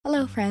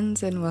Hello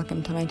friends, and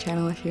welcome to my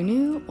channel if you're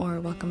new, or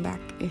welcome back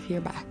if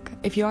you're back.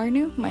 If you are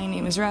new, my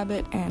name is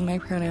Rabbit and my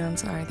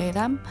pronouns are they,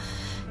 them.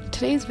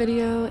 Today's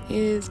video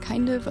is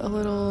kind of a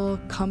little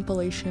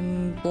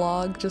compilation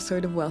vlog, just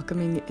sort of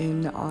welcoming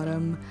in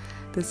autumn.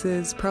 This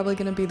is probably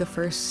going to be the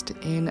first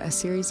in a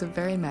series of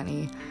very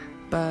many,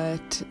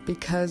 but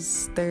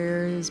because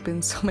there's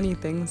been so many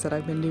things that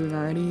I've been doing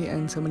already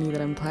and so many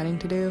that I'm planning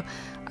to do,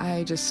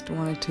 I just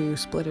wanted to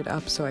split it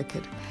up so I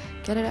could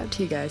get it out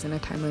to you guys in a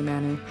timely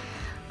manner.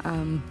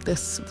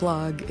 This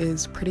vlog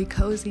is pretty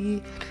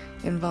cozy,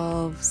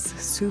 involves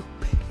soup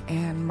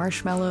and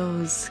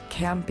marshmallows,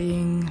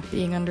 camping,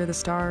 being under the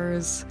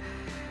stars,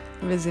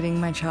 visiting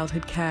my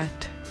childhood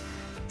cat,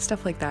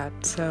 stuff like that.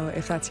 So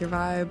if that's your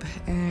vibe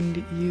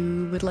and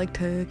you would like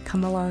to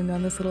come along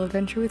on this little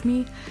adventure with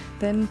me,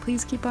 then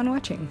please keep on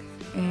watching,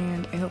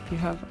 and I hope you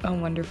have a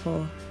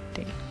wonderful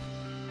day.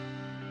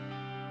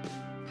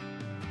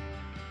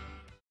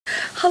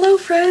 Hello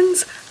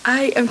friends!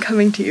 I am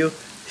coming to you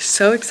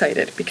so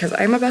excited because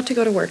I'm about to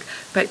go to work,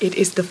 but it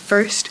is the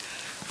first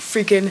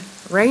freaking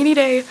rainy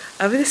day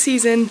of the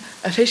season.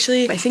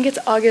 Officially, I think it's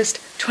August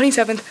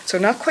 27th, so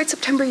not quite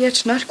September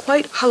yet, not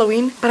quite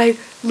Halloween, but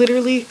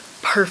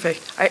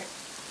perfect.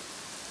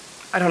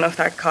 I don't know if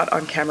that caught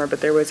on camera, but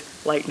there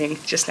was lightning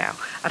just now.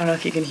 I don't know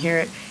if you can hear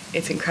it.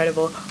 It's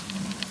incredible.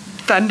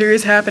 Thunder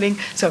is happening,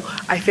 so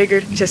I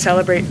figured to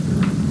celebrate.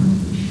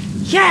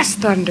 Yes,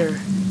 thunder!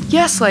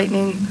 Yes,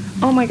 lightning!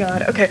 Oh my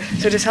god. Okay,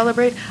 so to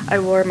celebrate, I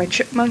wore my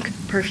chipmunk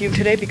perfume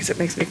today because it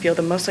makes me feel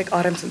the most like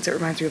autumn, since it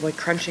reminds me of like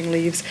crunching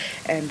leaves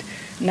and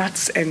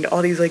nuts and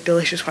all these like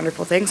delicious,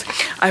 wonderful things.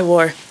 I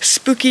wore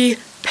spooky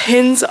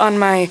pins on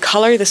my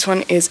collar. This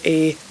one is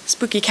a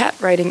spooky cat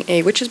riding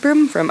a witch's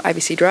broom from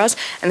IBC Draws,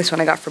 and this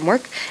one I got from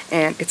work,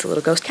 and it's a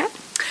little ghost cat.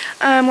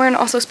 I'm wearing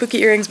also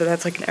spooky earrings, but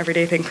that's like an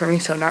everyday thing for me,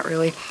 so not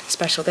really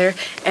special there.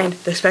 And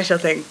the special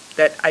thing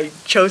that I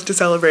chose to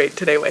celebrate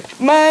today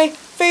with my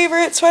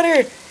favorite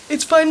sweater.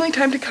 It's finally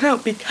time to come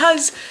out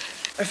because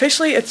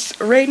officially it's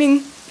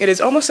raining. It is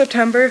almost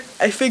September.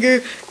 I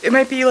figure it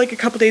might be like a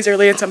couple days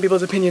early in some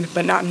people's opinion,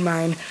 but not in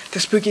mine.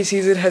 The spooky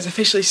season has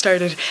officially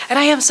started, and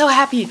I am so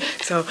happy.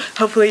 So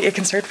hopefully it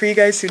can start for you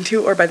guys soon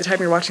too, or by the time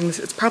you're watching this,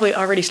 it's probably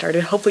already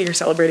started. Hopefully you're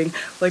celebrating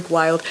like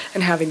wild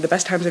and having the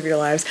best times of your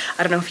lives.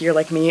 I don't know if you're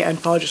like me and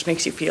fall just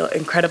makes you feel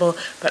incredible,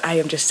 but I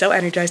am just so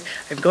energized.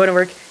 I'm going to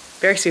work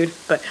very soon,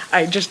 but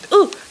I just,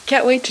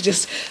 can't wait to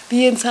just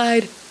be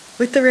inside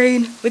with the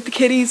rain, with the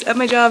kitties at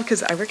my job,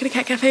 because I work at a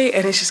cat cafe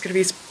and it's just gonna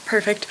be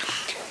perfect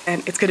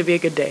and it's gonna be a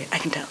good day, I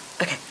can tell.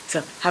 Okay,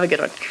 so have a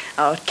good one.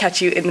 I'll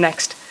catch you in the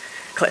next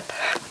clip.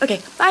 Okay,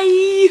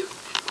 bye!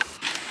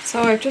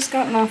 So I've just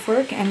gotten off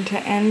work, and to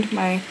end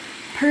my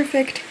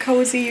perfect,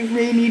 cozy,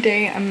 rainy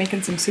day, I'm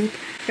making some soup.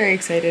 Very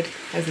excited,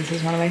 as this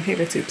is one of my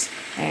favorite soups,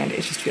 and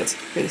it just feels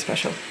really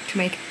special to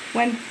make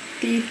when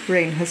the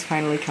rain has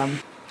finally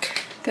come.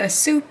 The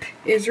soup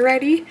is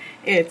ready.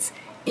 It's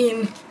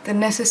in the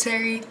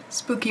necessary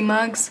spooky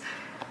mugs,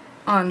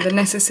 on the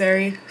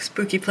necessary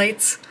spooky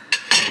plates,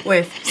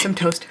 with some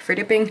toast for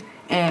dipping,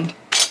 and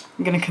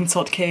I'm gonna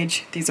consult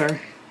Cage. These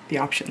are the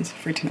options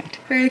for tonight.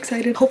 Very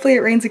excited. Hopefully it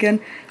rains again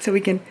so we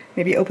can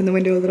maybe open the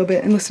window a little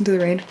bit and listen to the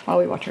rain while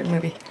we watch our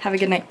movie. Have a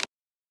good night.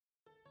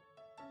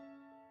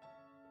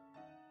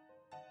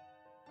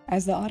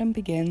 As the autumn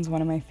begins,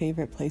 one of my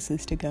favorite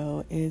places to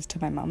go is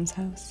to my mom's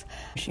house.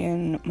 She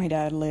and my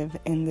dad live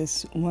in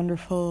this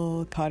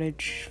wonderful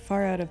cottage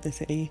far out of the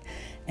city,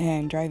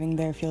 and driving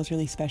there feels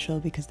really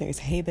special because there's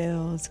hay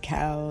bales,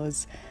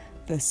 cows,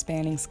 the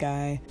spanning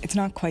sky. It's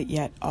not quite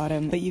yet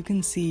autumn, but you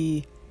can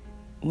see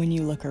when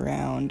you look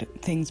around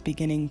things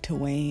beginning to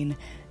wane,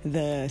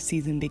 the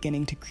season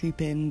beginning to creep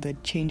in, the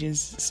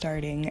changes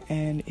starting,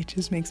 and it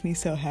just makes me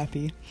so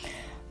happy.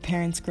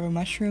 Parents grow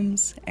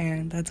mushrooms,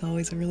 and that's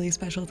always a really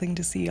special thing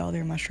to see, all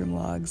their mushroom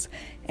logs.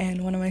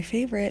 And one of my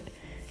favorite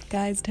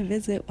guys to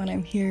visit when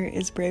I'm here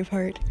is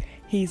Braveheart.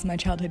 He's my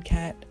childhood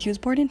cat. He was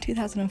born in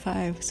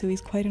 2005, so he's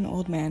quite an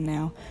old man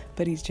now,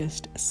 but he's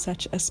just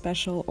such a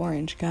special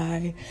orange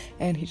guy,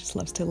 and he just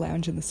loves to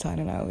lounge in the sun,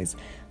 and I always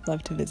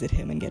love to visit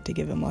him and get to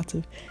give him lots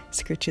of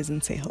scritches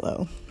and say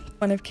hello.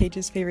 One of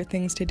Cage's favorite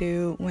things to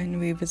do when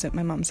we visit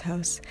my mom's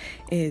house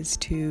is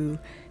to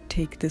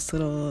take this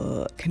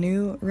little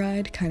canoe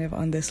ride kind of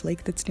on this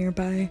lake that's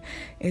nearby.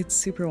 It's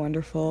super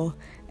wonderful,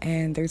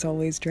 and there's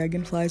always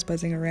dragonflies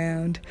buzzing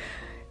around.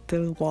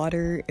 The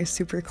water is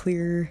super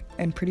clear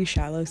and pretty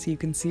shallow, so you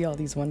can see all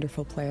these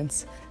wonderful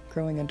plants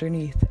growing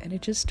underneath, and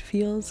it just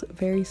feels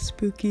very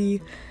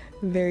spooky,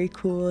 very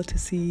cool to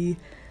see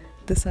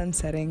the sun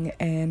setting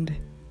and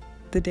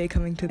the day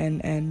coming to an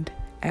end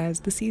as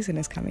the season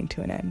is coming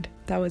to an end.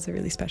 That was a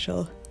really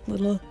special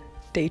little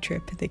day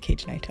trip that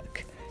Cage and I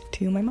took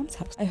to my mom's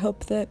house. I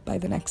hope that by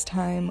the next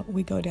time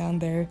we go down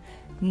there,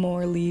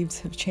 more leaves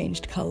have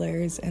changed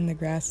colors and the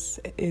grass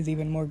is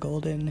even more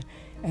golden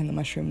and the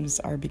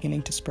mushrooms are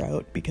beginning to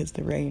sprout because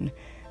the rain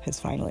has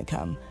finally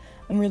come.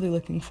 I'm really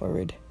looking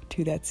forward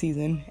to that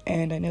season,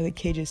 and I know that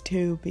Cage is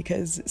too,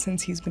 because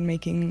since he's been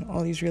making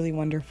all these really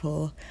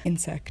wonderful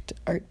insect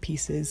art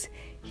pieces,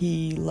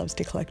 he loves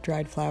to collect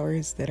dried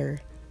flowers that are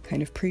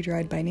kind of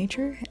pre-dried by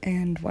nature,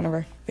 and one of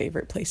our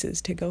favorite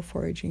places to go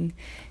foraging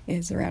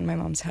is around my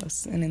mom's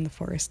house and in the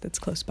forest that's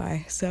close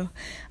by, so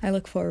I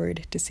look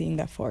forward to seeing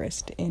that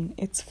forest in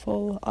its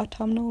full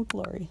autumnal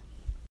glory.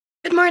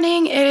 Good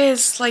morning. It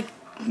is like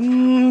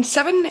 7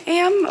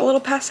 a.m., a little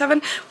past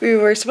 7. We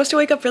were supposed to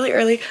wake up really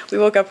early. We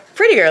woke up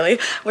pretty early.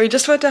 We're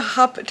just about to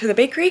hop to the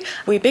bakery.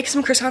 We baked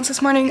some croissants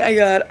this morning. I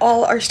got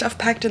all our stuff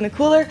packed in the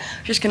cooler.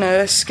 Just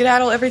gonna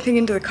skedaddle everything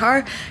into the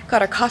car.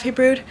 Got our coffee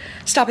brewed,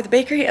 stop at the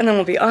bakery, and then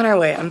we'll be on our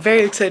way. I'm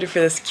very excited for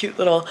this cute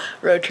little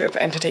road trip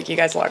and to take you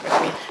guys along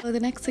with me. So the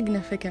next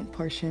significant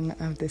portion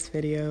of this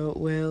video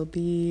will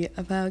be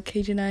about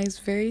Cage and I's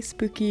very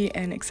spooky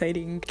and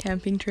exciting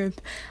camping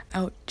trip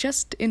out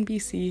just in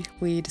BC.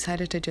 We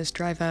decided to just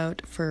drive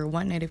out for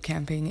one night of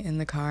camping in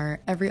the car.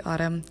 Every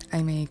autumn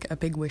I make a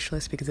big wish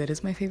list because it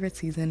is my favorite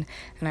season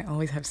and I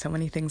always have so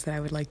many things that I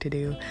would like to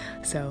do.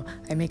 So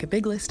I make a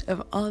big list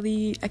of all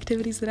the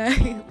activities that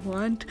I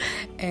want,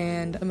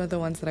 and some of the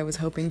ones that I was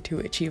hoping to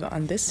achieve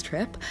on this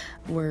trip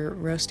were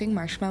roasting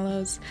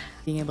marshmallows,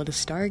 being able to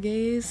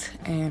stargaze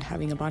and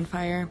having a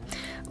bonfire,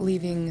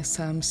 leaving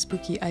some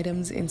spooky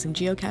items in some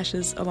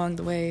geocaches along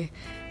the way,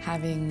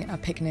 having a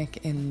picnic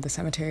in the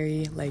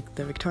cemetery like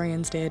the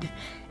Victorians did,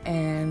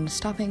 and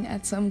stopping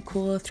at some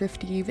cool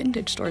thrifty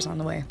vintage stores on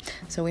the way.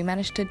 So we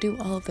managed to do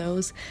all of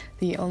those.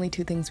 The only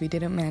two things we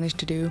didn't manage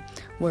to do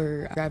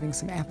were grabbing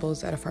some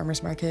apples at a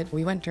farmer's market.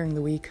 We went during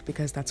the week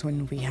because that's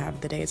when we have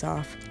the days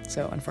off.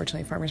 So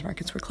unfortunately farmer's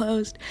markets were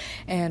closed,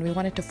 and we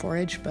wanted to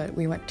forage, but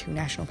we went to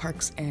national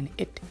parks and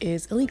it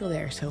is illegal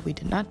there, so we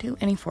did not do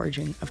any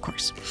foraging, of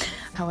course.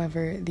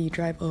 However, the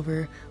drive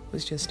over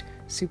was just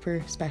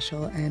super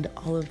special and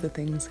all of the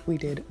things we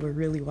did were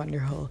really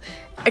wonderful.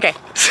 Okay,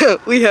 so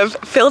we have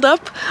filled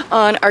up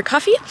on our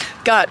coffee,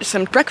 got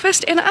some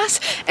breakfast in us,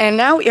 and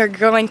now we are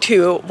going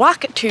to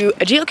walk to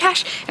a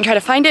geocache and try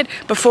to find it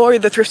before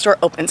the thrift store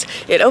opens.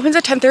 It opens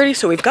at 10:30,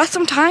 so we've got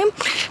some time,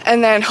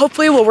 and then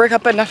hopefully we'll work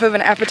up enough of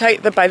an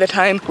appetite that by the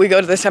time we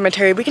go to the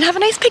cemetery we can have a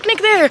nice picnic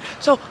there.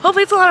 So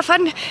hopefully it's a lot of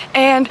fun,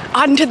 and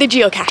on to the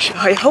geocache.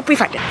 I hope we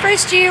find it.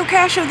 First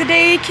geocache of the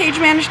day. Cage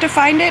managed to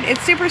find it.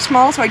 It's super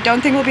small, so I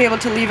don't think we'll be able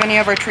to leave any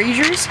of our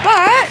treasures,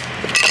 but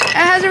it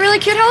has a really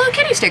cute Hello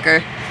Kitty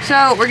sticker.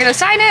 So we're gonna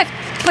sign it,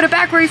 put it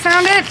back where we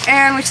found it,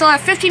 and we still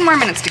have 15 more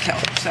minutes to kill,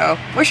 so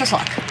wish us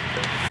luck.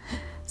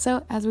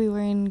 So as we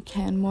were in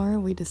Canmore,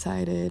 we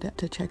decided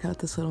to check out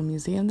this little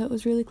museum that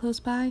was really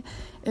close by.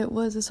 It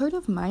was a sort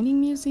of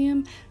mining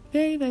museum,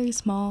 very, very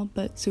small,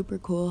 but super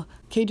cool.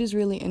 Cage is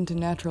really into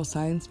natural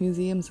science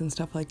museums and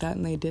stuff like that,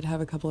 and they did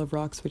have a couple of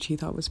rocks, which he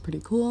thought was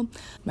pretty cool.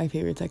 My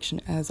favorite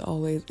section, as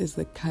always, is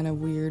the kind of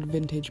weird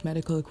vintage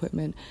medical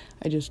equipment.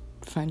 I just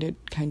find it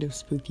kind of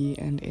spooky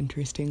and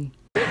interesting.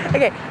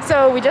 Okay,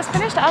 so we just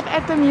finished up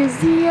at the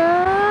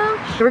museum.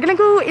 We're gonna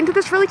go into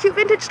this really cute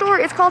vintage store.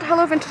 It's called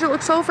Hello Vintage. It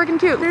looks so freaking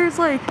cute. There's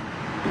like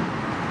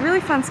really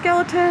fun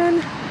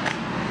skeleton,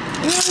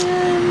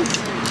 aliens.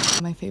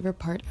 My favorite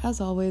part, as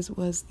always,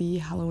 was the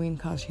Halloween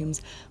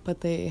costumes,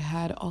 but they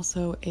had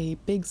also a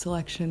big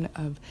selection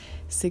of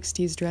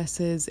 60s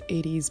dresses,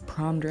 80s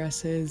prom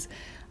dresses,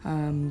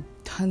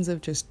 tons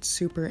of just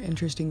super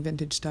interesting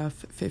vintage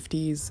stuff,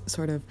 50s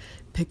sort of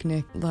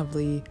picnic,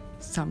 lovely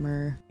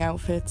summer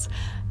outfits,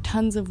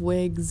 tons of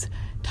wigs,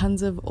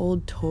 tons of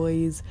old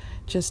toys,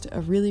 just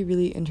a really,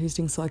 really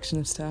interesting selection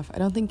of stuff. I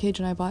don't think Cage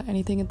and I bought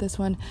anything at this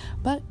one,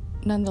 but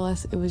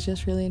nonetheless, it was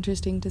just really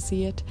interesting to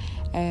see it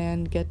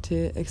and get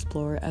to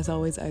explore. As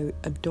always, I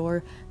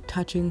adore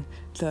touching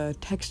the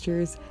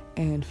textures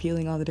and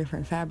feeling all the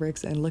different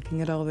fabrics and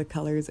looking at all the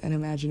colors and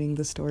imagining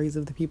the stories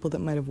of the people that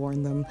might have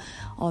worn them,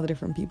 all the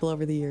different people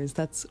over the years.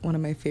 That's one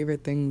of my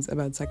favorite things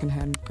about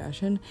secondhand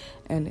fashion,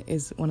 and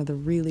is one of the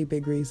really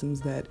big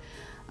reasons that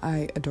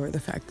I adore the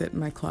fact that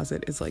my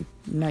closet is like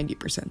 90%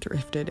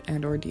 thrifted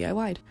and or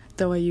DIY'd.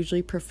 Though I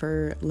usually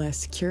prefer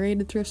less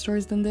curated thrift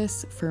stores than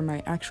this for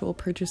my actual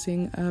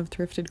purchasing of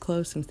thrifted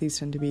clothes, since these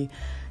tend to be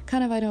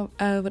kind of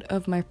out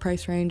of my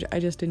price range, I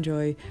just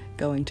enjoy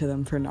going to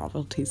them for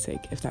novelty's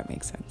sake, if that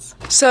makes sense.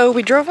 So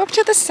we drove up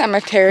to the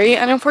cemetery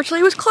and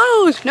unfortunately it was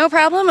closed. No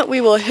problem,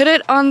 we will hit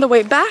it on the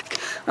way back.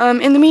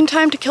 In the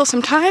meantime, to kill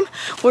some time,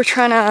 we're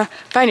trying to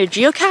find a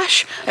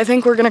geocache. I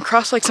think we're gonna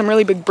cross like some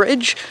really big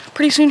bridge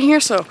pretty soon here,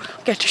 so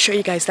I'll get to show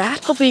you guys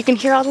that. Hopefully you can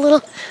hear all the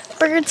little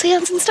bird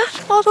sounds and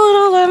stuff, all the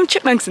little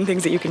chipmunks and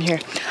things that you can hear.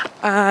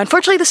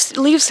 Unfortunately,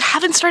 the leaves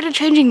haven't started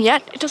changing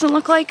yet, it doesn't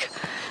look like,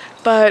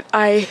 but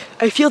I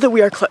feel that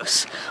we are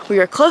close. We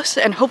are close,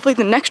 and hopefully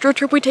the next road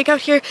trip we take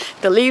out here,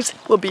 the leaves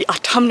will be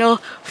autumnal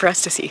for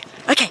us to see.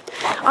 Okay,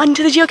 on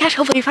to the geocache,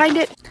 hopefully you find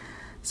it.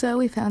 So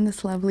we found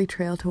this lovely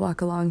trail to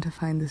walk along to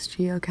find this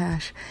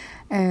geocache,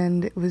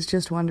 and it was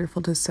just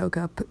wonderful to soak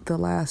up the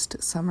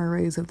last summer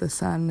rays of the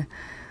sun.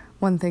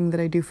 One thing that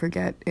I do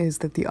forget is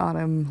that the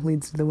autumn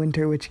leads to the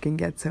winter, which can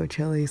get so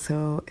chilly,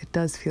 so it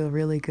does feel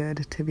really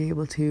good to be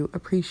able to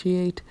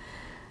appreciate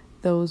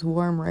those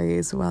warm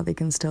rays while they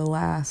can still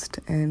last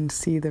and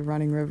see the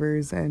running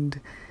rivers and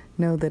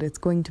know that it's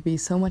going to be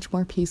so much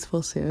more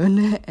peaceful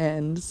soon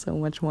and so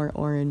much more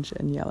orange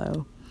and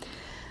yellow.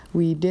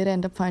 We did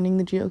end up finding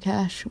the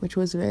geocache, which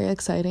was very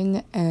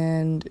exciting,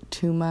 and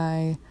to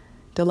my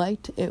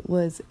delight, it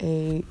was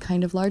a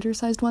kind of larger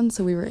sized one,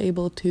 so we were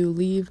able to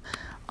leave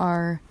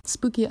our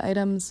spooky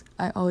items.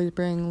 I always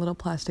bring little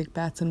plastic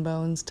bats and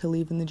bones to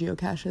leave in the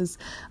geocaches.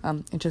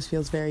 It just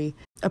feels very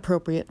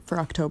appropriate for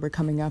October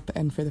coming up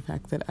and for the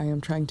fact that I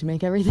am trying to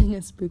make everything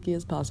as spooky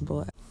as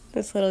possible.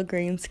 This little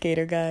green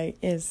skater guy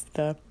is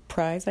the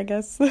prize, I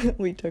guess,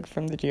 we took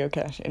from the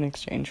geocache in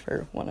exchange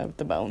for one of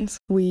the bones.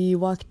 We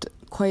walked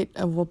quite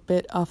a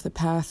bit off the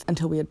path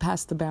until we had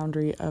passed the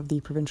boundary of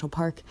the provincial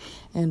park,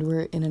 and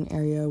we're in an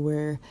area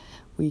where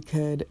we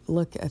could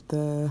look at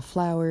the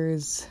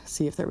flowers,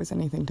 see if there was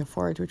anything to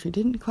forage, which we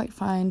didn't quite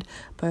find,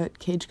 but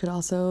Cage could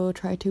also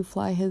try to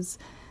fly his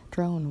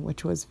drone,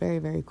 which was very,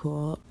 very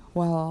cool,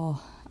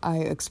 while I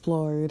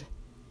explored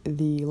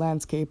the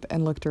landscape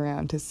and looked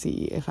around to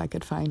see if I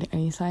could find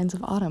any signs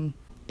of autumn.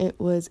 It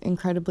was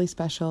incredibly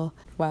special.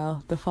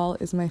 While the fall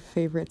is my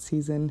favorite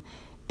season,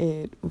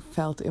 it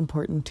felt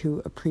important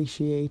to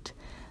appreciate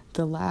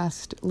the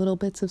last little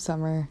bits of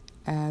summer,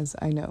 as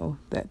I know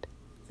that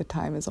the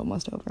time is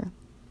almost over.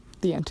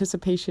 The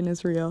anticipation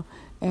is real,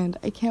 and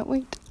I can't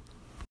wait.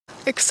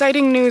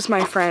 Exciting news,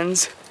 my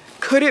friends.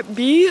 Could it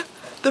be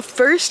the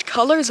first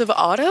colors of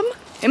autumn?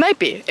 It might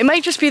be. It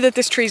might just be that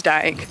this tree's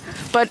dying.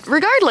 But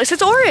regardless,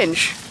 it's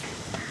orange.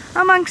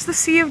 Amongst the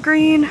sea of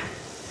green,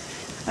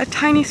 a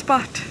tiny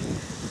spot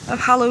of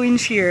Halloween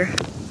cheer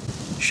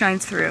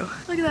shines through.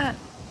 Look at that.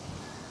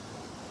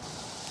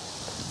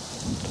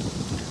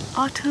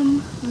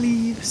 Autumn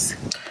leaves.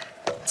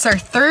 It's our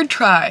third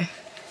try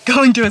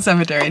going to a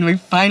cemetery, and we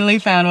finally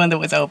found one that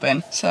was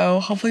open. So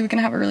hopefully we can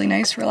have a really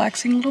nice,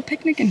 relaxing little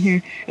picnic in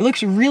here. It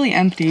looks really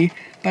empty,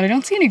 but I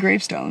don't see any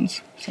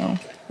gravestones, so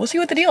we'll see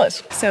what the deal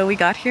is. So we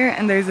got here,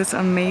 and there's this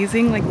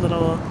amazing like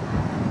little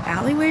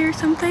alleyway or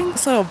something.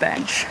 This little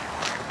bench.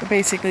 But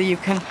basically you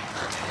can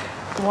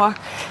walk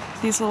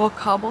these little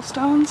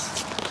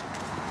cobblestones,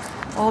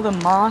 all the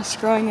moss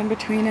growing in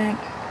between it,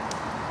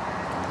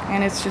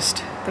 and it's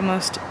just the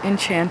most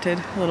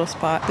enchanted little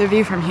spot. The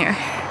view from here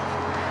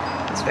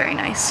is very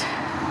nice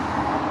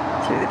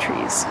through the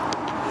trees.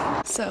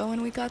 So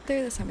when we got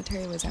there, the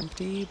cemetery was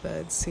empty,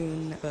 but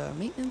soon the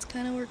maintenance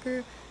kind of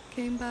worker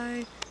came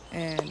by,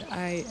 and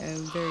I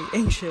am very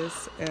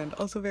anxious and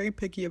also very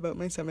picky about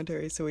my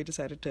cemetery, so we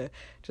decided to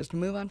just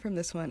move on from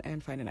this one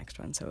and find a next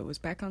one. So it was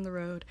back on the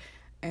road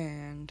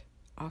and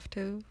off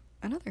to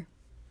another.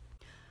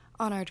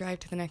 On our drive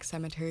to the next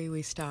cemetery,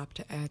 we stopped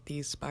at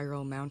the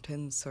Spiral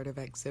Mountains sort of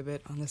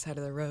exhibit on the side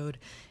of the road.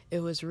 It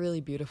was really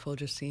beautiful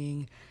just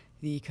seeing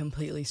the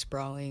completely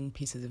sprawling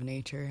pieces of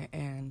nature,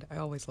 and I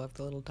always love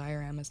the little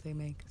dioramas they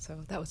make,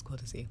 so that was cool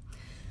to see.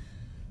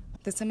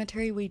 The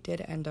cemetery we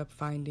did end up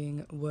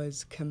finding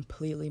was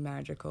completely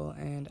magical,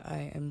 and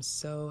I am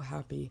so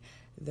happy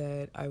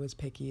that I was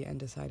picky and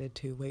decided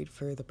to wait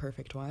for the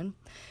perfect one.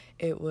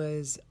 It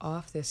was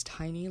off this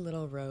tiny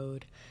little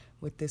road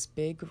with this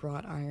big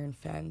wrought iron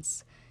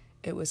fence.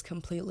 It was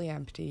completely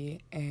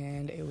empty,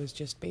 and it was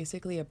just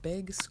basically a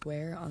big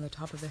square on the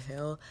top of a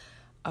hill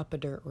up a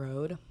dirt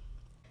road.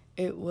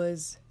 It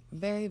was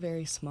very,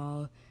 very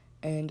small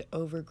and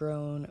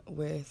overgrown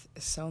with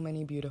so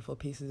many beautiful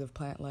pieces of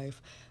plant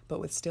life, but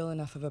with still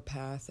enough of a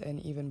path and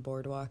even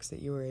boardwalks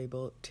that you were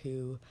able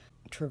to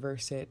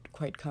traverse it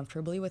quite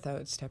comfortably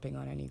without stepping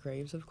on any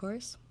graves, of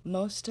course.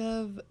 Most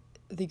of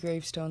the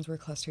gravestones were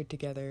clustered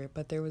together,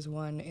 but there was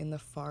one in the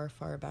far,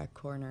 far back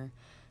corner,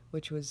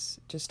 which was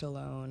just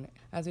alone.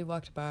 As we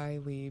walked by,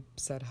 we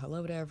said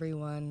hello to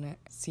everyone,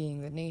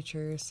 seeing the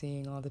nature,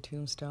 seeing all the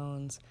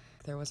tombstones.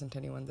 There wasn't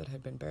anyone that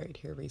had been buried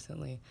here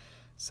recently,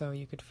 so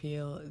you could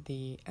feel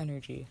the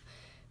energy.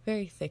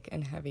 Very thick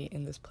and heavy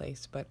in this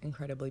place, but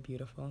incredibly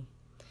beautiful.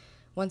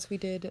 Once we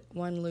did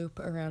one loop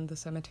around the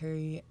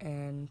cemetery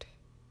and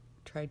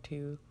tried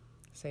to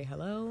say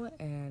hello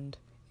and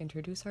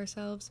introduce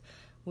ourselves,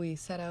 we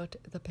set out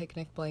the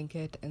picnic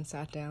blanket and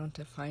sat down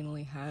to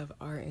finally have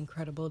our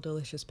incredible,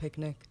 delicious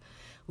picnic.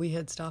 We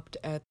had stopped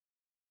at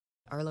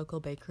our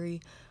local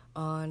bakery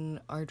on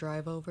our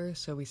drive over,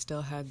 so we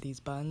still had these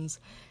buns,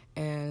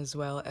 as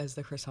well as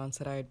the croissants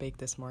that I had baked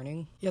this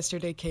morning.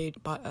 Yesterday,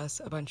 Kate bought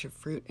us a bunch of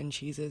fruit and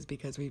cheeses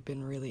because we've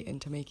been really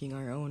into making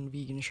our own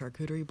vegan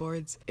charcuterie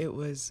boards. It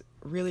was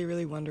really,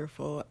 really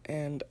wonderful,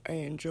 and I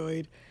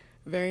enjoyed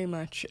very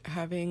much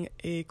having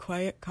a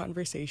quiet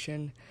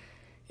conversation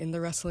in the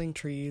rustling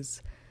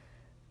trees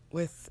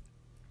with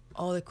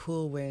all the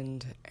cool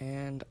wind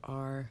and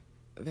our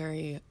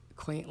very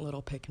quaint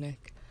little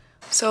picnic.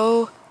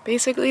 So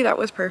basically that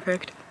was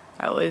perfect.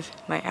 That was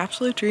my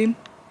absolute dream.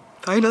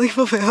 Finally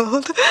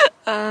fulfilled.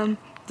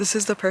 This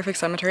is the perfect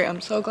cemetery.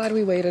 I'm so glad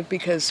we waited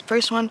because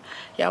first one,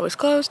 yeah, was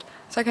closed.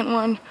 Second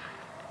one,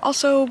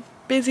 also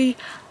busy.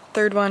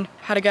 Third one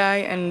had a guy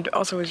and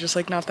also was just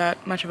like not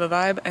that much of a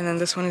vibe. And then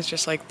this one is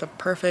just like the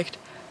perfect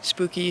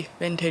spooky,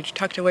 vintage,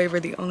 tucked away. We're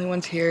the only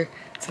ones here.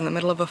 It's in the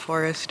middle of a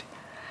forest.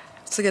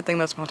 It's a good thing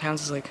about small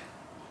towns is like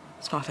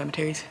small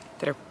cemeteries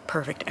that are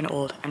perfect and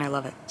old, and I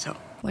love it, so.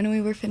 When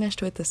we were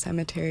finished with the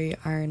cemetery,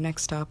 our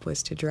next stop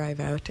was to drive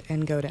out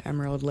and go to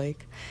Emerald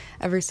Lake.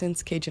 Ever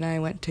since Cage and I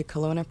went to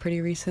Kelowna pretty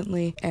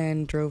recently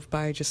and drove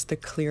by just the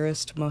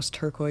clearest, most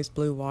turquoise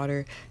blue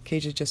water,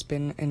 Cage had just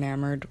been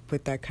enamored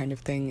with that kind of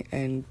thing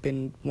and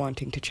been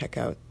wanting to check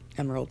out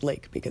Emerald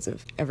Lake because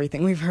of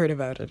everything we've heard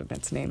about it and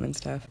its name and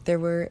stuff. There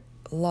were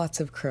lots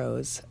of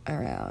crows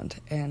around,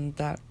 and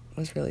that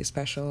was really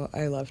special.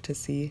 I love to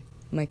see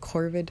my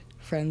corvid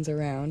friends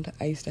around.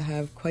 I used to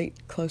have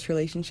quite close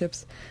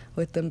relationships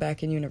with them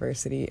back in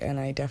university, and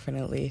I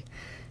definitely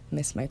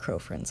miss my crow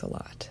friends a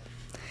lot.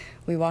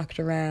 We walked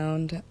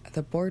around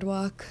the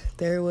boardwalk.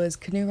 There was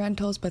canoe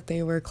rentals, but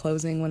they were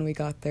closing when we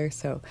got there,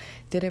 so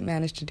didn't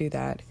manage to do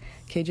that.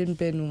 Cage had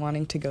been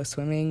wanting to go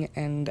swimming,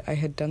 and I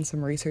had done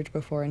some research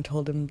before and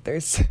told him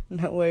there's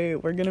no way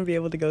we're gonna be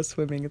able to go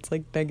swimming. It's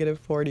like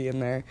 -40 in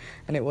there,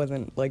 and it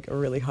wasn't like a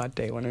really hot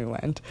day when we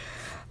went.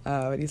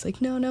 But he's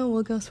like, no,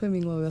 we'll go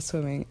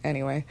swimming.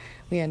 Anyway,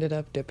 we ended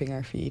up dipping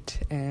our feet,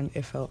 and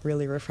it felt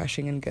really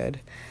refreshing and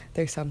good.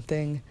 There's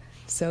something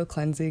so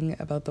cleansing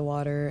about the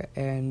water,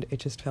 and it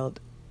just felt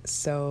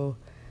so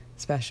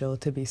special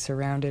to be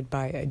surrounded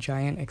by a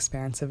giant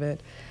expanse of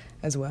it,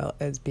 as well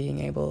as being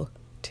able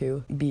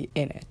to be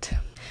in it.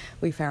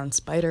 We found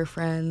spider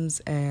friends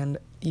and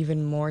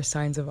even more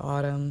signs of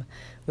autumn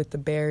with the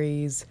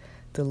berries,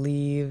 the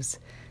leaves.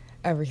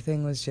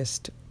 Everything was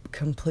just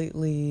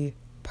completely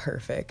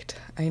perfect.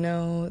 I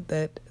know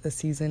that the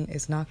season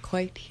is not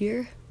quite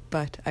here,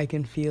 but I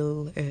can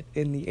feel it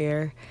in the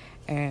air,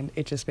 and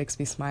it just makes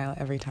me smile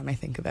every time I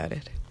think about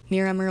it.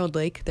 Near Emerald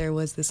Lake, there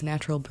was this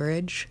natural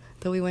bridge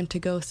that we went to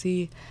go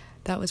see.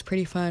 That was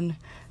pretty fun.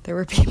 There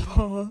were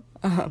people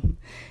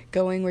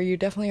going where you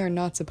definitely are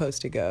not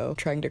supposed to go,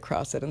 trying to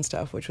cross it and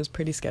stuff, which was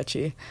pretty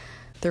sketchy.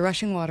 The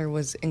rushing water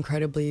was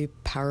incredibly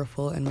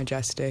powerful and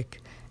majestic,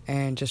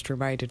 and just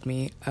reminded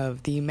me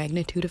of the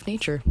magnitude of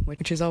nature,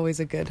 which is always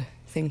a good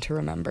thing to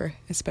remember,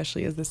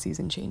 especially as the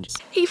season changes.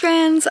 Hey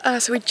friends,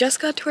 so we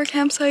just got to our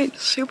campsite.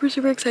 Super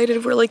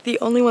excited. We're like the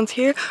only ones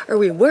here, or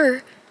we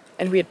were,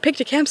 and we had picked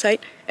a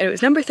campsite, and it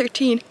was number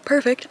 13.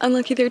 Perfect.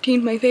 Unlucky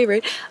 13, my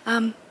favorite.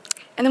 And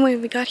then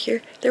when we got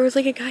here, there was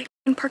like a guy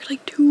and parked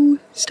like 2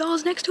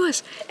 stalls next to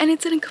us, and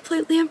it's in a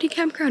completely empty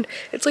campground.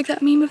 It's like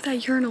that meme of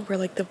that urinal where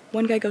like the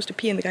one guy goes to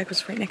pee and the guy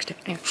goes right next to it.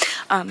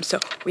 Anyway, so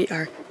we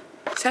are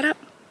set up,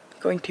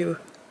 going to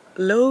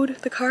load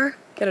the car,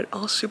 get it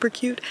all super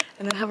cute,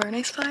 and then have our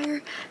nice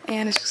fire,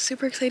 and it's just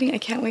super exciting. I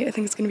can't wait. I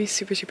think it's gonna be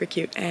super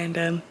cute,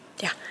 and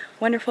yeah,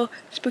 wonderful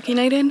spooky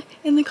night in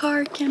the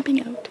car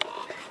camping out.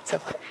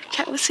 So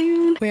chat with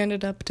soon. We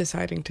ended up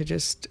deciding to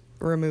just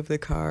remove the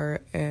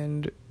car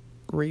and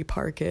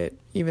repark it,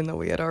 even though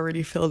we had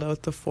already filled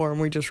out the form.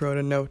 We just wrote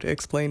a note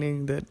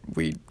explaining that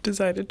we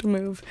decided to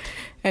move.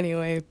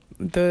 Anyway,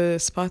 the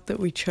spot that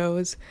we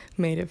chose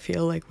made it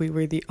feel like we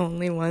were the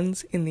only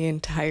ones in the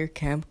entire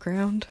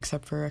campground,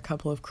 except for a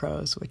couple of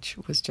crows, which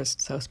was just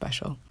so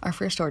special. Our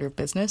first order of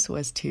business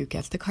was to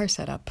get the car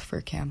set up for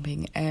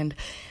camping, and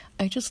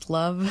I just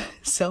love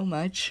so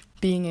much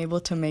being able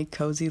to make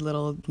cozy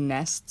little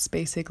nests,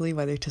 basically,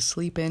 whether to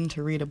sleep in,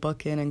 to read a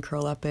book in and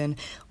curl up in,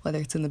 whether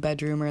it's in the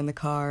bedroom or in the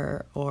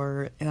car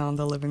or on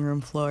the living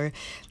room floor.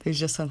 There's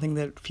just something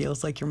that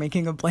feels like you're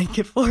making a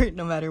blanket for it,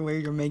 no matter where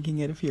you're making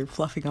it, if you're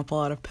fluffing up a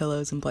lot of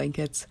pillows and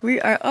blankets.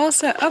 We are all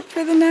set up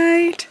for the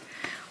night.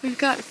 We've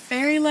got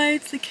fairy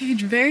lights the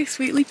Cage very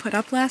sweetly put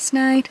up last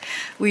night.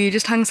 We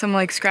just hung some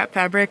like scrap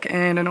fabric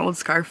and an old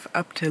scarf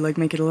up to like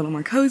make it a little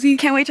more cozy.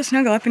 Can't wait to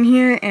snuggle up in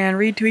here and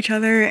read to each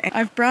other.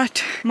 I've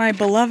brought my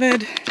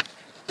beloved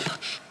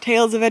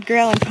Tales of Edgar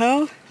Allan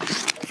Poe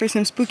for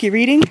some spooky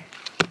reading.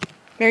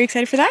 Very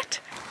excited for that.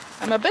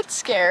 I'm a bit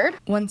scared.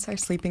 Once our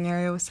sleeping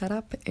area was set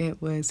up,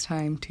 it was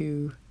time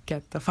to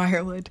get the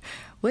firewood,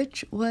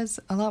 which was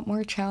a lot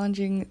more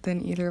challenging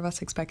than either of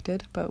us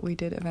expected, but we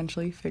did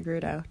eventually figure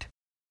it out.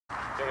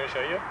 Do you want me to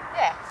show you?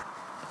 Yeah.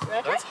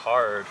 That's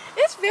hard.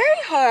 It's very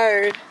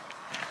hard.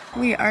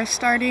 We are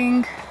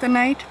starting the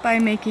night by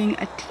making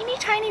a teeny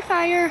tiny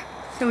fire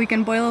so we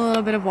can boil a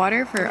little bit of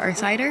water for our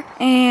cider.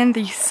 And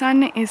the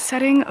sun is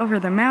setting over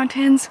the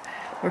mountains.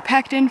 We're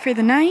packed in for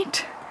the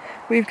night.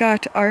 We've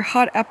got our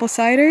hot apple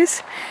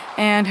ciders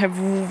and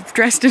have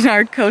dressed in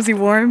our cozy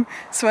warm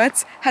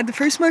sweats. Had the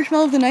first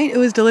marshmallow of the night, it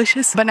was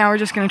delicious. But now we're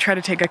just gonna try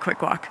to take a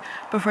quick walk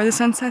before the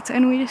sun sets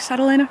and we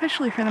settle in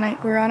officially for the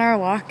night. We're on our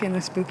walk in the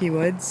spooky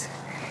woods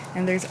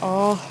and there's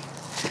all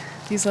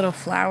these little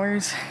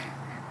flowers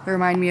that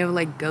remind me of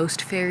like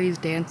ghost fairies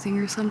dancing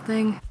or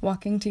something.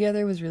 Walking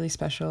together was really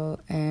special,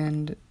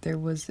 and there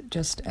was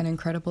just an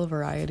incredible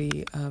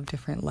variety of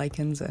different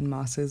lichens and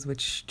mosses,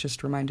 which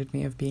just reminded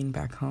me of being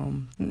back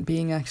home.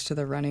 Being next to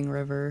the running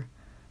river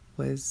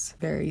was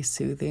very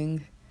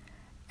soothing,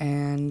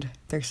 and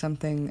there's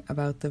something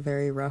about the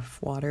very rough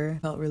water.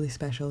 It felt really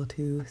special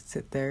to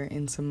sit there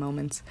in some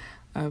moments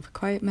of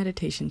quiet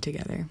meditation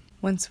together.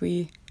 Once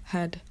we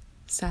had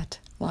sat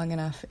long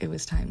enough, it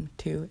was time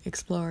to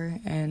explore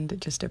and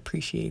just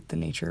appreciate the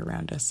nature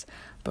around us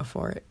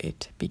before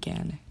it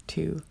began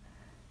to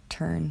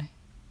turn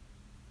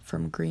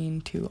from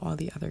green to all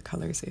the other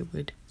colors it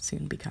would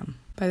soon become.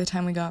 By the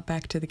time we got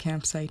back to the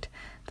campsite,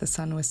 the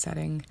sun was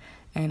setting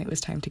and it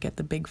was time to get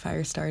the big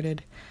fire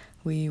started.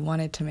 We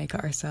wanted to make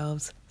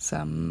ourselves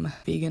some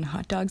vegan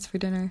hot dogs for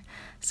dinner,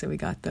 so we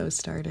got those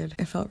started.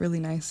 It felt really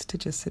nice to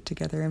just sit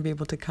together and be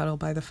able to cuddle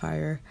by the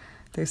fire.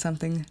 There's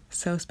something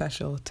so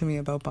special to me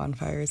about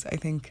bonfires. I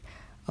think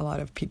a lot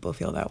of people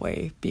feel that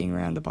way, being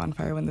around the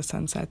bonfire when the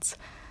sun sets.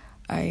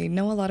 I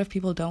know a lot of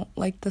people don't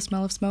like the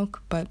smell of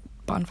smoke, but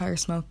bonfire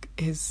smoke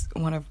is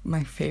one of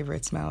my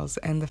favorite smells,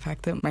 and the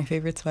fact that my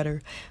favorite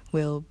sweater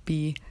will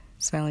be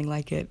smelling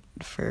like it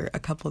for a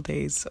couple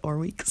days or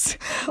weeks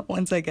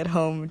once I get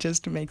home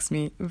just makes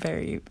me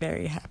very,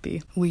 very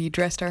happy. We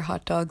dressed our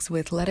hot dogs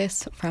with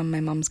lettuce from my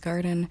mom's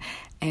garden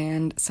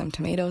and some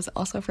tomatoes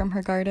also from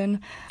her garden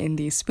in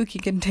these spooky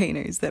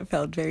containers that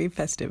felt very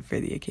festive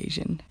for the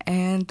occasion.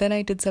 And then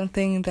I did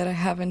something that I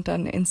haven't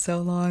done in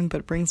so long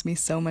but brings me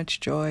so much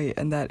joy,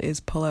 and that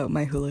is pull out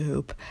my hula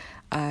hoop.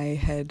 I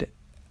had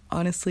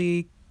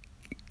honestly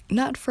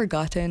not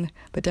forgotten,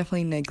 but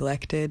definitely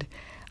neglected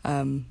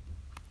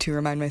to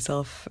remind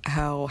myself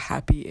how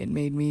happy it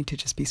made me to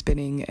just be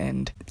spinning,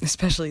 and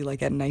especially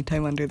like at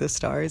nighttime under the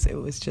stars, it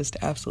was just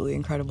absolutely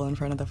incredible in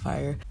front of the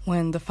fire.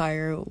 When the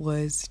fire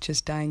was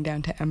just dying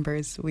down to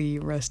embers, we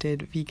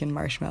roasted vegan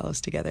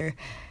marshmallows together.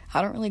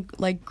 I don't really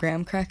like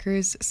graham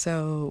crackers,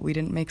 so we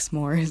didn't make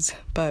s'mores,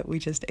 but we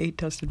just ate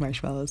toasted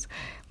marshmallows.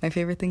 My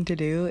favorite thing to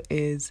do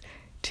is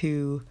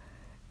to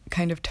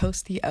kind of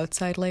toast the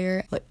outside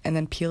layer and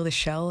then peel the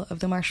shell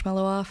of the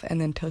marshmallow off and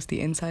then toast the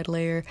inside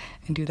layer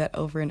and do that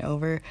over and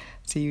over,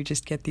 so you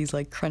just get these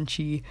like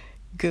crunchy,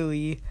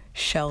 gooey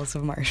shells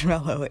of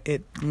marshmallow.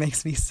 It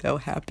makes me so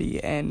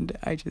happy, and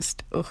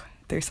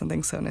there's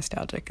something so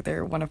nostalgic.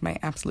 They're one of my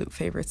absolute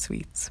favorite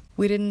sweets.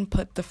 We didn't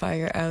put the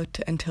fire out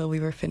until we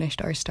were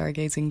finished our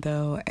stargazing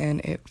though, and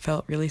it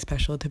felt really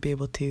special to be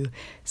able to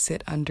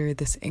sit under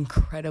this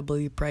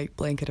incredibly bright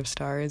blanket of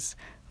stars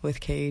with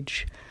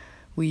Cage.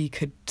 We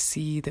could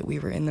see that we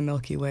were in the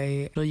Milky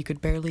Way. You could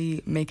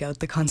barely make out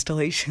the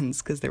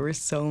constellations because there were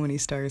so many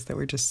stars that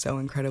were just so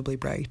incredibly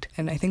bright.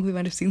 And I think we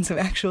might have seen some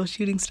actual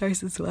shooting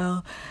stars as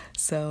well.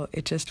 So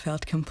it just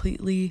felt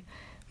completely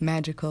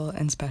magical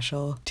and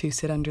special to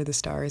sit under the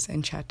stars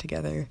and chat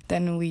together.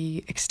 Then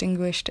we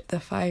extinguished the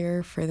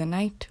fire for the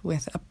night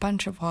with a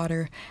bunch of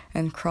water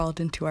and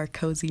crawled into our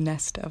cozy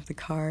nest of the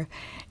car.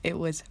 It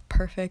was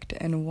perfect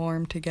and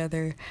warm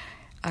together.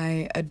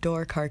 I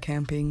adore car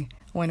camping.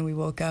 When we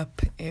woke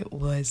up, it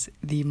was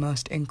the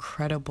most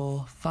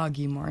incredible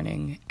foggy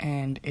morning,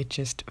 and it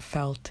just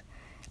felt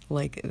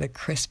like the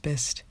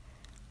crispest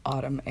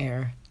autumn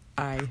air.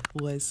 I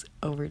was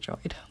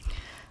overjoyed.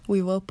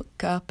 We woke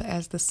up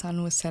as the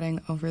sun was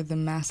setting over the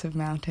massive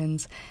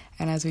mountains,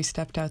 and as we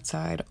stepped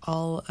outside,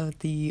 all of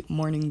the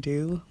morning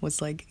dew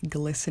was like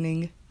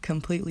glistening,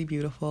 completely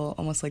beautiful,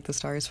 almost like the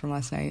stars from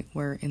last night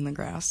were in the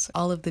grass.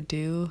 All of the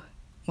dew,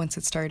 once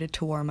it started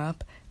to warm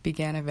up,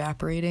 began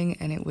evaporating,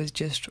 and it was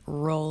just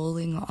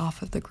rolling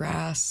off of the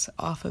grass,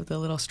 off of the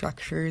little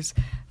structures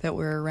that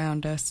were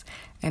around us,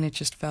 and it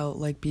just felt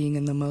like being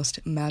in the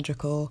most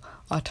magical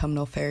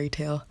autumnal fairy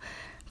tale.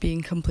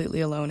 Being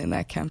completely alone in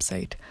that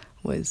campsite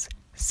was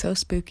so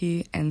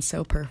spooky and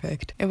so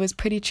perfect. It was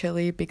pretty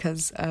chilly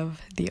because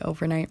of the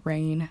overnight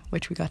rain,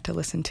 which we got to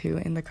listen to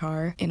in the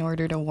car. In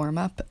order to warm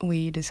up,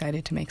 we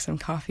decided to make some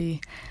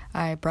coffee.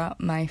 I brought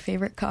my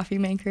favorite coffee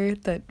maker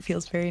that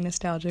feels very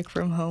nostalgic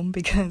from home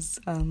because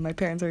my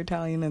parents are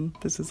Italian, and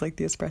this is like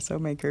the espresso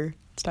maker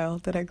style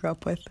that I grew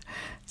up with.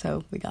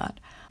 So we got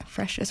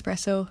fresh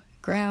espresso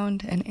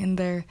ground and in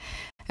there,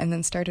 and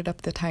then started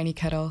up the tiny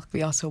kettle.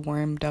 We also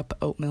warmed up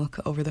oat milk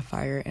over the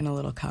fire in a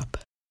little cup.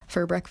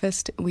 For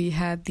breakfast, we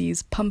had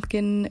these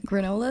pumpkin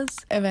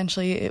granolas.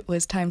 Eventually, it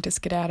was time to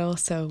skedaddle,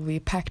 so we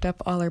packed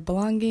up all our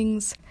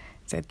belongings,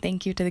 said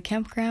thank you to the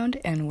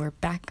campground, and we're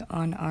back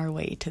on our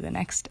way to the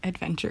next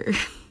adventure.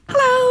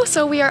 Hello!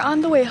 So we are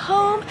on the way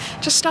home.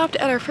 Just stopped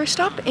at our first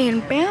stop in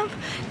Banff.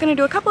 Gonna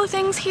do a couple of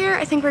things here.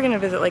 I think we're gonna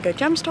visit like a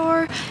gem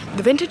store,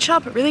 the vintage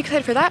shop. Really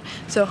excited for that.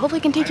 So hopefully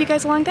can take you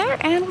guys along there,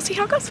 and we'll see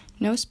how it goes.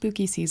 No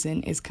spooky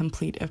season is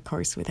complete, of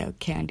course, without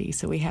candy.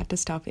 So we had to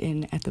stop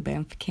in at the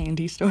Banff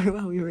candy store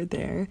while we were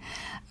there.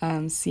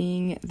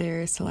 Seeing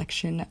their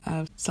selection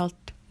of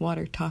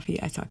saltwater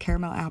toffee, I saw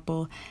caramel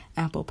apple,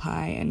 apple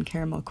pie, and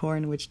caramel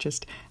corn, which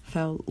just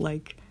felt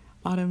like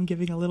autumn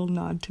giving a little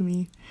nod to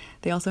me.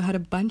 They also had a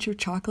bunch of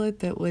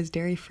chocolate that was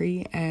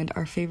dairy-free and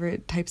our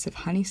favorite types of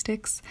honey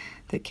sticks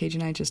that Cage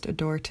and I just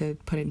adore to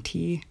put in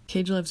tea.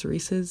 Cage loves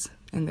Reese's,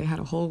 and they had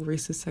a whole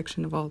Reese's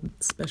section of all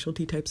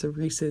specialty types of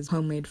Reese's,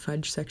 homemade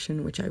fudge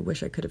section, which I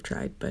wish I could have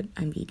tried, but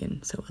I'm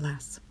vegan, so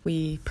alas.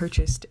 We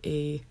purchased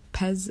a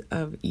Pez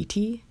of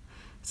E.T.,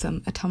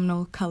 some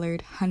autumnal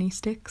colored honey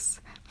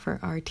sticks for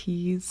our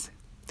teas,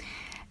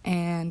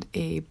 and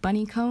a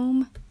bunny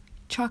comb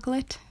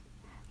chocolate,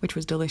 which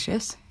was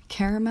delicious.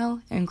 Caramel,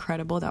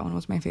 incredible, that one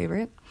was my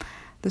favorite.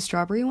 The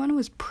strawberry one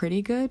was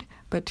pretty good,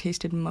 but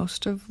tasted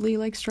mostly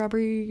like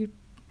strawberry.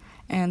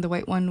 And the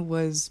white one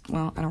was,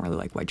 well, I don't really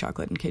like white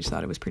chocolate, and Cage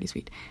thought it was pretty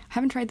sweet. I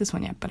haven't tried this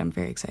one yet, but I'm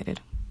very excited.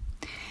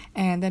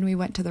 And then we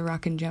went to the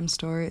Rock and Gem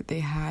store. They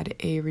had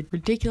a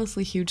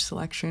ridiculously huge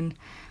selection.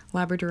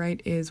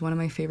 Labradorite is one of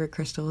my favorite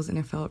crystals, and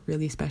it felt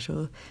really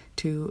special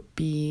to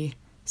be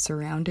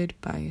surrounded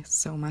by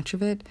so much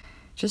of it.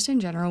 Just in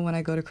general, when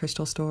I go to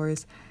crystal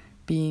stores,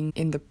 being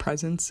in the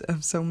presence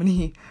of so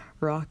many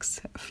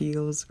rocks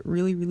feels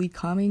really, really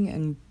calming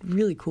and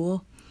really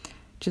cool.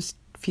 Just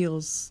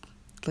feels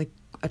like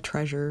a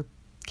treasure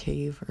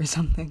cave or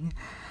something.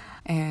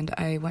 And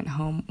I went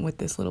home with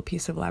this little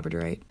piece of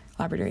labradorite.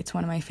 Labradorite's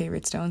one of my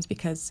favorite stones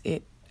because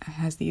it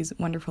has these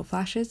wonderful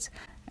flashes,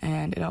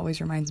 and it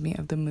always reminds me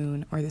of the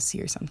moon or the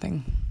sea or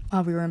something.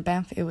 While we were in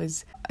Banff, it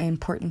was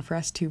important for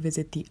us to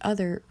visit the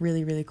other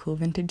really, really cool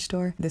vintage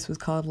store. This was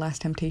called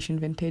Last Temptation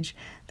Vintage.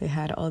 They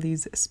had all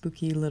these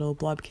spooky little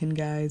blobkin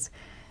guys,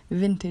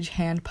 vintage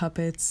hand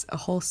puppets, a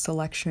whole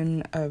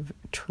selection of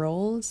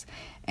trolls,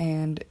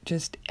 and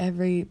just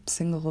every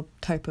single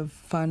type of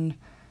fun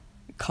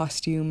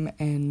costume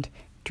and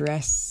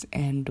dress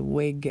and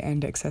wig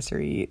and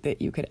accessory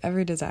that you could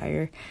ever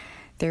desire.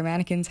 Their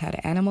mannequins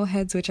had animal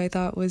heads, which I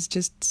thought was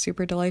just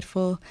super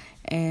delightful,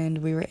 and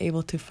we were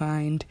able to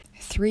find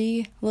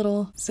 3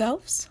 little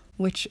selves,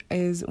 which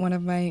is one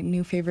of my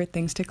new favorite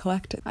things to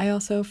collect. I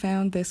also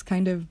found this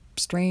kind of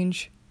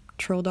strange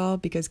troll doll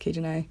because Cage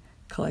and I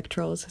collect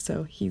trolls,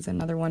 so he's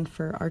another one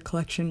for our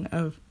collection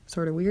of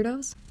sort of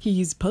weirdos.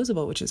 He's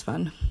posable, which is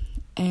fun.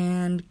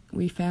 And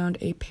we found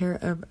a pair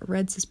of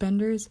red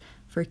suspenders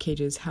for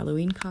Cage's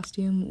Halloween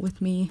costume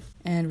with me.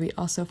 And we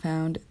also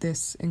found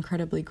this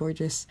incredibly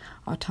gorgeous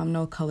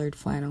autumnal colored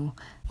flannel.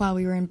 While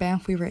we were in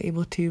Banff, we were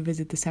able to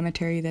visit the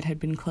cemetery that had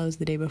been closed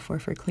the day before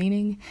for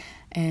cleaning,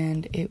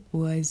 and it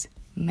was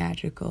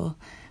magical.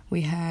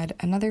 We had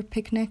another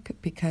picnic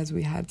because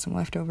we had some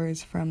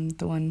leftovers from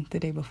the one the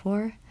day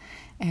before,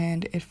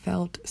 and it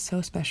felt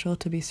so special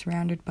to be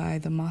surrounded by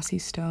the mossy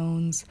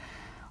stones,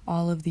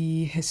 all of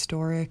the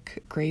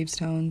historic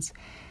gravestones.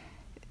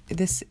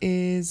 This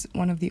is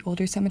one of the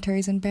older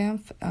cemeteries in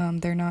Banff.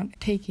 They're not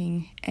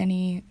taking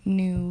any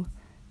new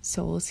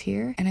souls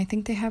here, and I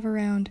think they have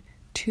around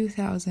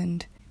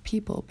 2,000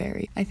 people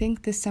buried. I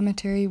think this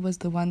cemetery was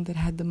the one that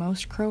had the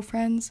most crow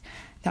friends.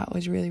 That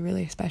was really,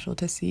 really special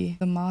to see.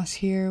 The moss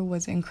here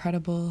was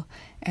incredible,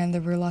 and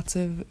there were lots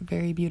of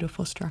very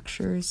beautiful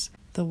structures.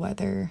 The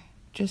weather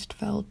just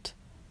felt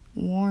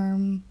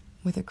warm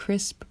with a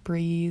crisp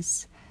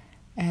breeze,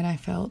 and I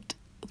felt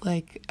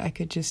like I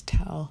could just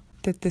tell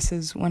that this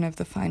is one of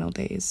the final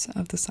days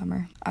of the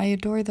summer. I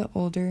adore the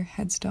older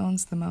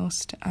headstones the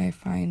most. I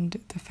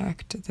find the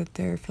fact that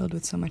they're filled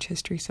with so much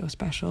history so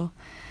special.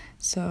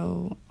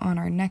 So on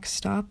our next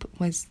stop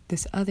was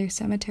this other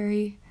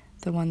cemetery,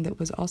 the one that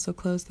was also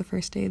closed the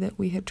first day that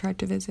we had tried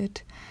to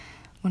visit.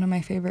 One of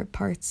my favorite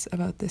parts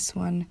about this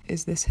one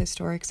is this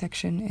historic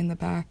section in the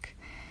back.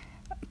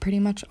 Pretty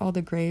much all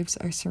the graves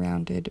are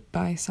surrounded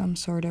by some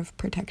sort of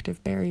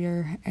protective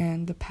barrier,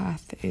 and the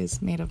path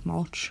is made of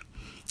mulch.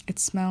 It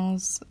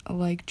smells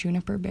like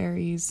juniper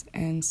berries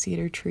and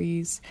cedar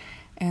trees,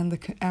 and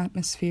the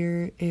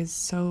atmosphere is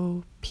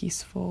so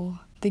peaceful.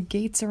 The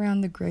gates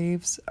around the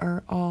graves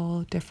are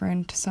all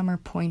different. Some are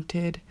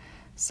pointed,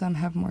 some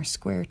have more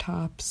square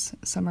tops,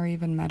 some are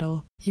even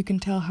metal. You can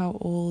tell how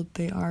old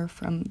they are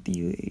from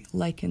the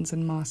lichens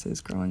and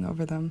mosses growing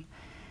over them.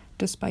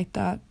 Despite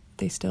that,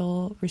 they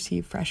still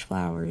receive fresh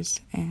flowers,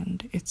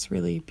 and it's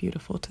really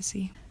beautiful to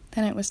see.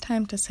 Then it was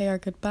time to say our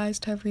goodbyes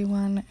to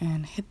everyone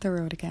and hit the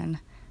road again.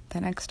 The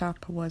next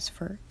stop was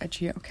for a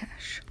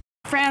geocache.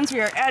 Friends,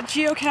 we are at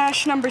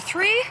geocache number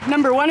 3,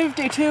 number 1 of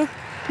day 2,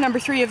 number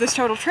 3 of this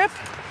total trip.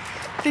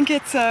 I think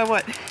it's,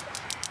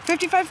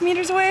 55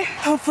 meters away?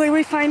 Hopefully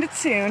we find it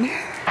soon.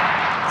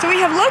 So we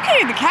have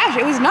located the cache.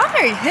 It was not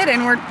very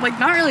hidden. We're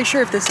not really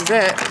sure if this is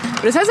it,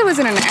 but it says it was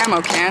in an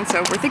ammo can, so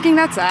we're thinking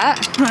that's that.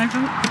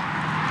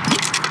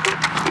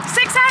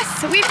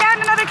 Success! We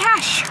found another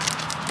cache.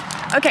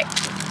 Okay.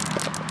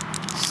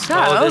 So,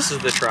 oh, this is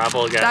the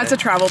travel guy. That's a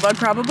travel bug,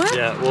 probably.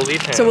 Yeah, we'll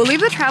leave him. So we'll leave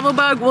the travel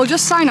bug. We'll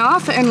just sign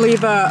off and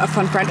leave a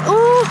fun friend.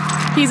 Ooh,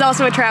 he's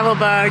also a travel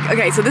bug.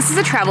 Okay, so this is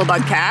a travel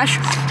bug cache.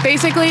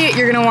 Basically,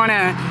 you're gonna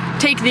wanna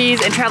take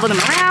these and travel them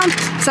around.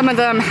 Some of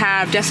them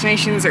have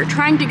destinations they're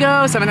trying to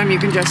go. Some of them you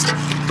can just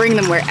bring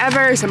them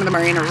wherever. Some of them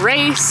are in a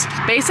race.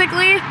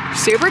 Basically,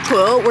 super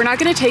cool. We're not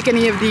gonna take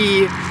any of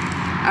the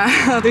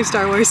other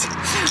Star Wars.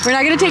 We're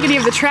not gonna take any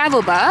of the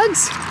travel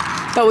bugs,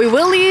 but we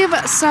will leave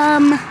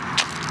some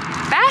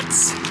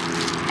bats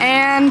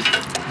and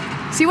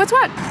see what's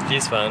what.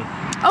 He's fun.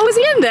 Oh, is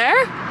he in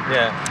there?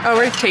 Yeah. Oh,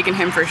 we're taking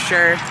him for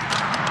sure.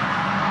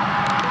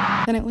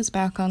 Then it was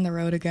back on the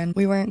road again.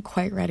 We weren't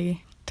quite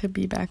ready to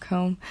be back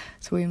home,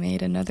 so we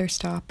made another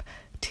stop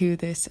to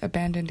this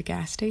abandoned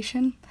gas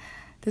station.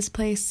 This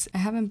place, I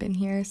haven't been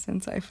here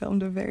since I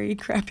filmed a very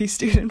crappy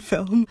student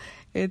film.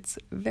 It's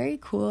very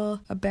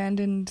cool,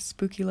 abandoned,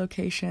 spooky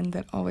location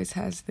that always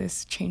has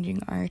this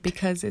changing art.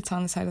 Because it's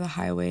on the side of the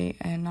highway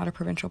and not a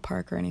provincial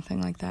park or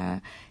anything like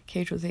that,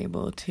 Cage was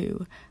able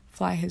to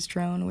fly his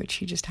drone, which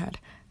he just had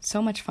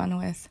so much fun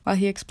with. While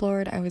he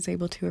explored, I was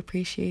able to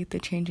appreciate the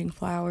changing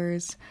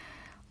flowers,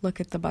 look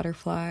at the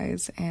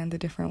butterflies, and the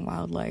different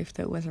wildlife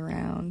that was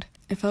around.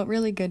 It felt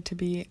really good to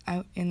be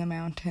out in the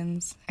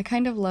mountains. I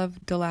kind of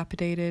love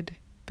dilapidated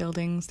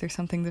buildings. There's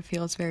something that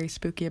feels very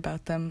spooky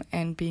about them,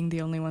 and being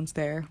the only ones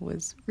there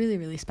was really,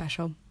 really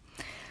special.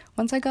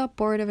 Once I got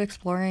bored of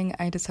exploring,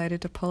 I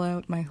decided to pull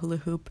out my hula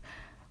hoop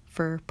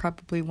for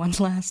probably one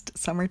last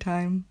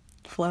summertime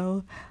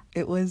flow.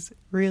 It was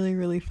really,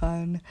 really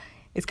fun.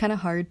 It's kind of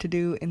hard to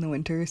do in the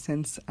winter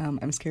since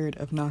I'm scared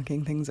of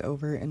knocking things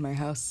over in my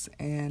house,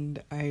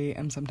 and I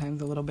am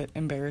sometimes a little bit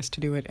embarrassed to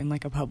do it in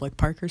like a public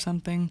park or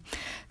something.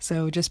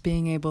 So just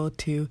being able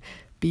to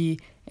be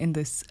in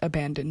this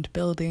abandoned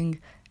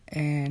building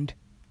and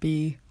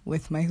be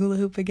with my hula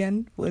hoop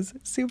again was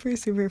super,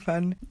 super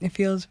fun. It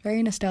feels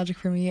very nostalgic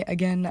for me.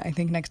 Again, I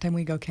think next time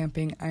we go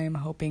camping, I am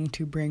hoping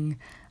to bring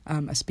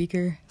a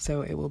speaker,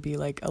 so it will be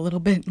like a little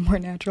bit more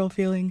natural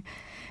feeling.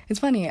 It's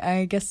funny,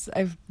 I guess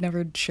I've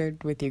never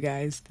shared with you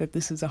guys that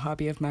this is a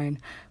hobby of mine,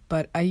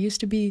 but I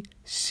used to be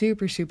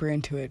super, super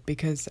into it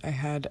because I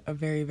had a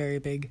very, very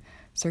big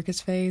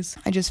circus phase.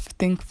 I just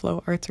think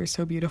flow arts are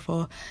so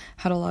beautiful.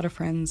 Had a lot of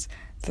friends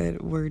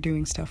that were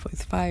doing stuff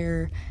with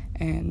fire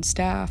and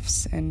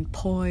staffs and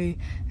poi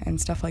and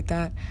stuff like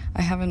that.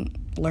 I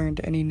haven't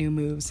learned any new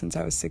moves since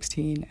I was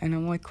 16, and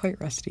I'm like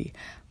quite rusty,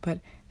 but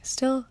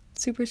still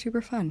super,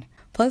 super fun.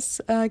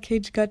 Plus,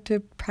 Cage got to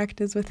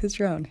practice with his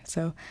drone,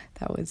 so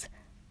that was,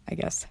 I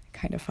guess,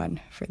 kind of fun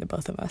for the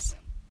both of us.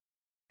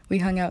 We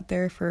hung out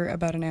there for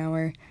about an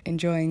hour,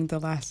 enjoying the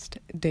last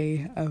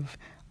day of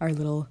our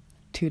little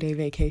 2-day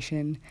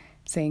vacation,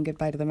 saying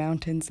goodbye to the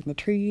mountains and the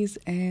trees,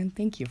 and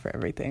thank you for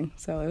everything.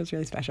 So it was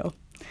really special.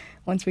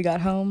 Once we got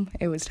home,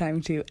 it was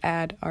time to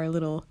add our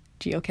little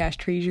geocache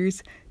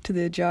treasures to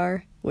the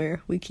jar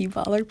where we keep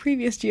all our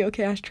previous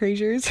geocache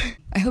treasures.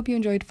 I hope you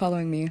enjoyed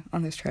following me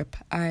on this trip.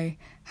 I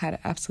had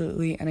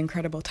absolutely an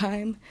incredible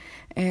time,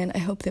 and I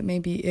hope that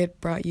maybe it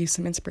brought you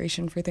some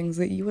inspiration for things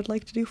that you would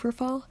like to do for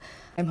fall.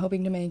 I'm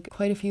hoping to make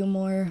quite a few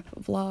more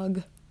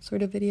vlog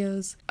sort of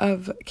videos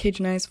of Cage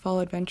and I's fall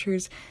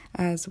adventures,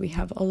 as we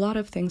have a lot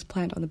of things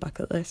planned on the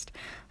bucket list.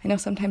 I know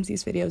sometimes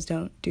these videos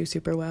don't do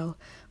super well,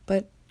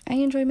 but I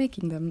enjoy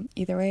making them.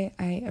 Either way,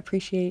 I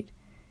appreciate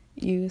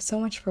you so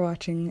much for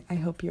watching. I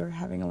hope you're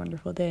having a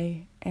wonderful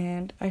day,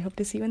 and I hope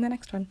to see you in the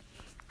next one.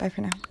 Bye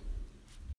for now.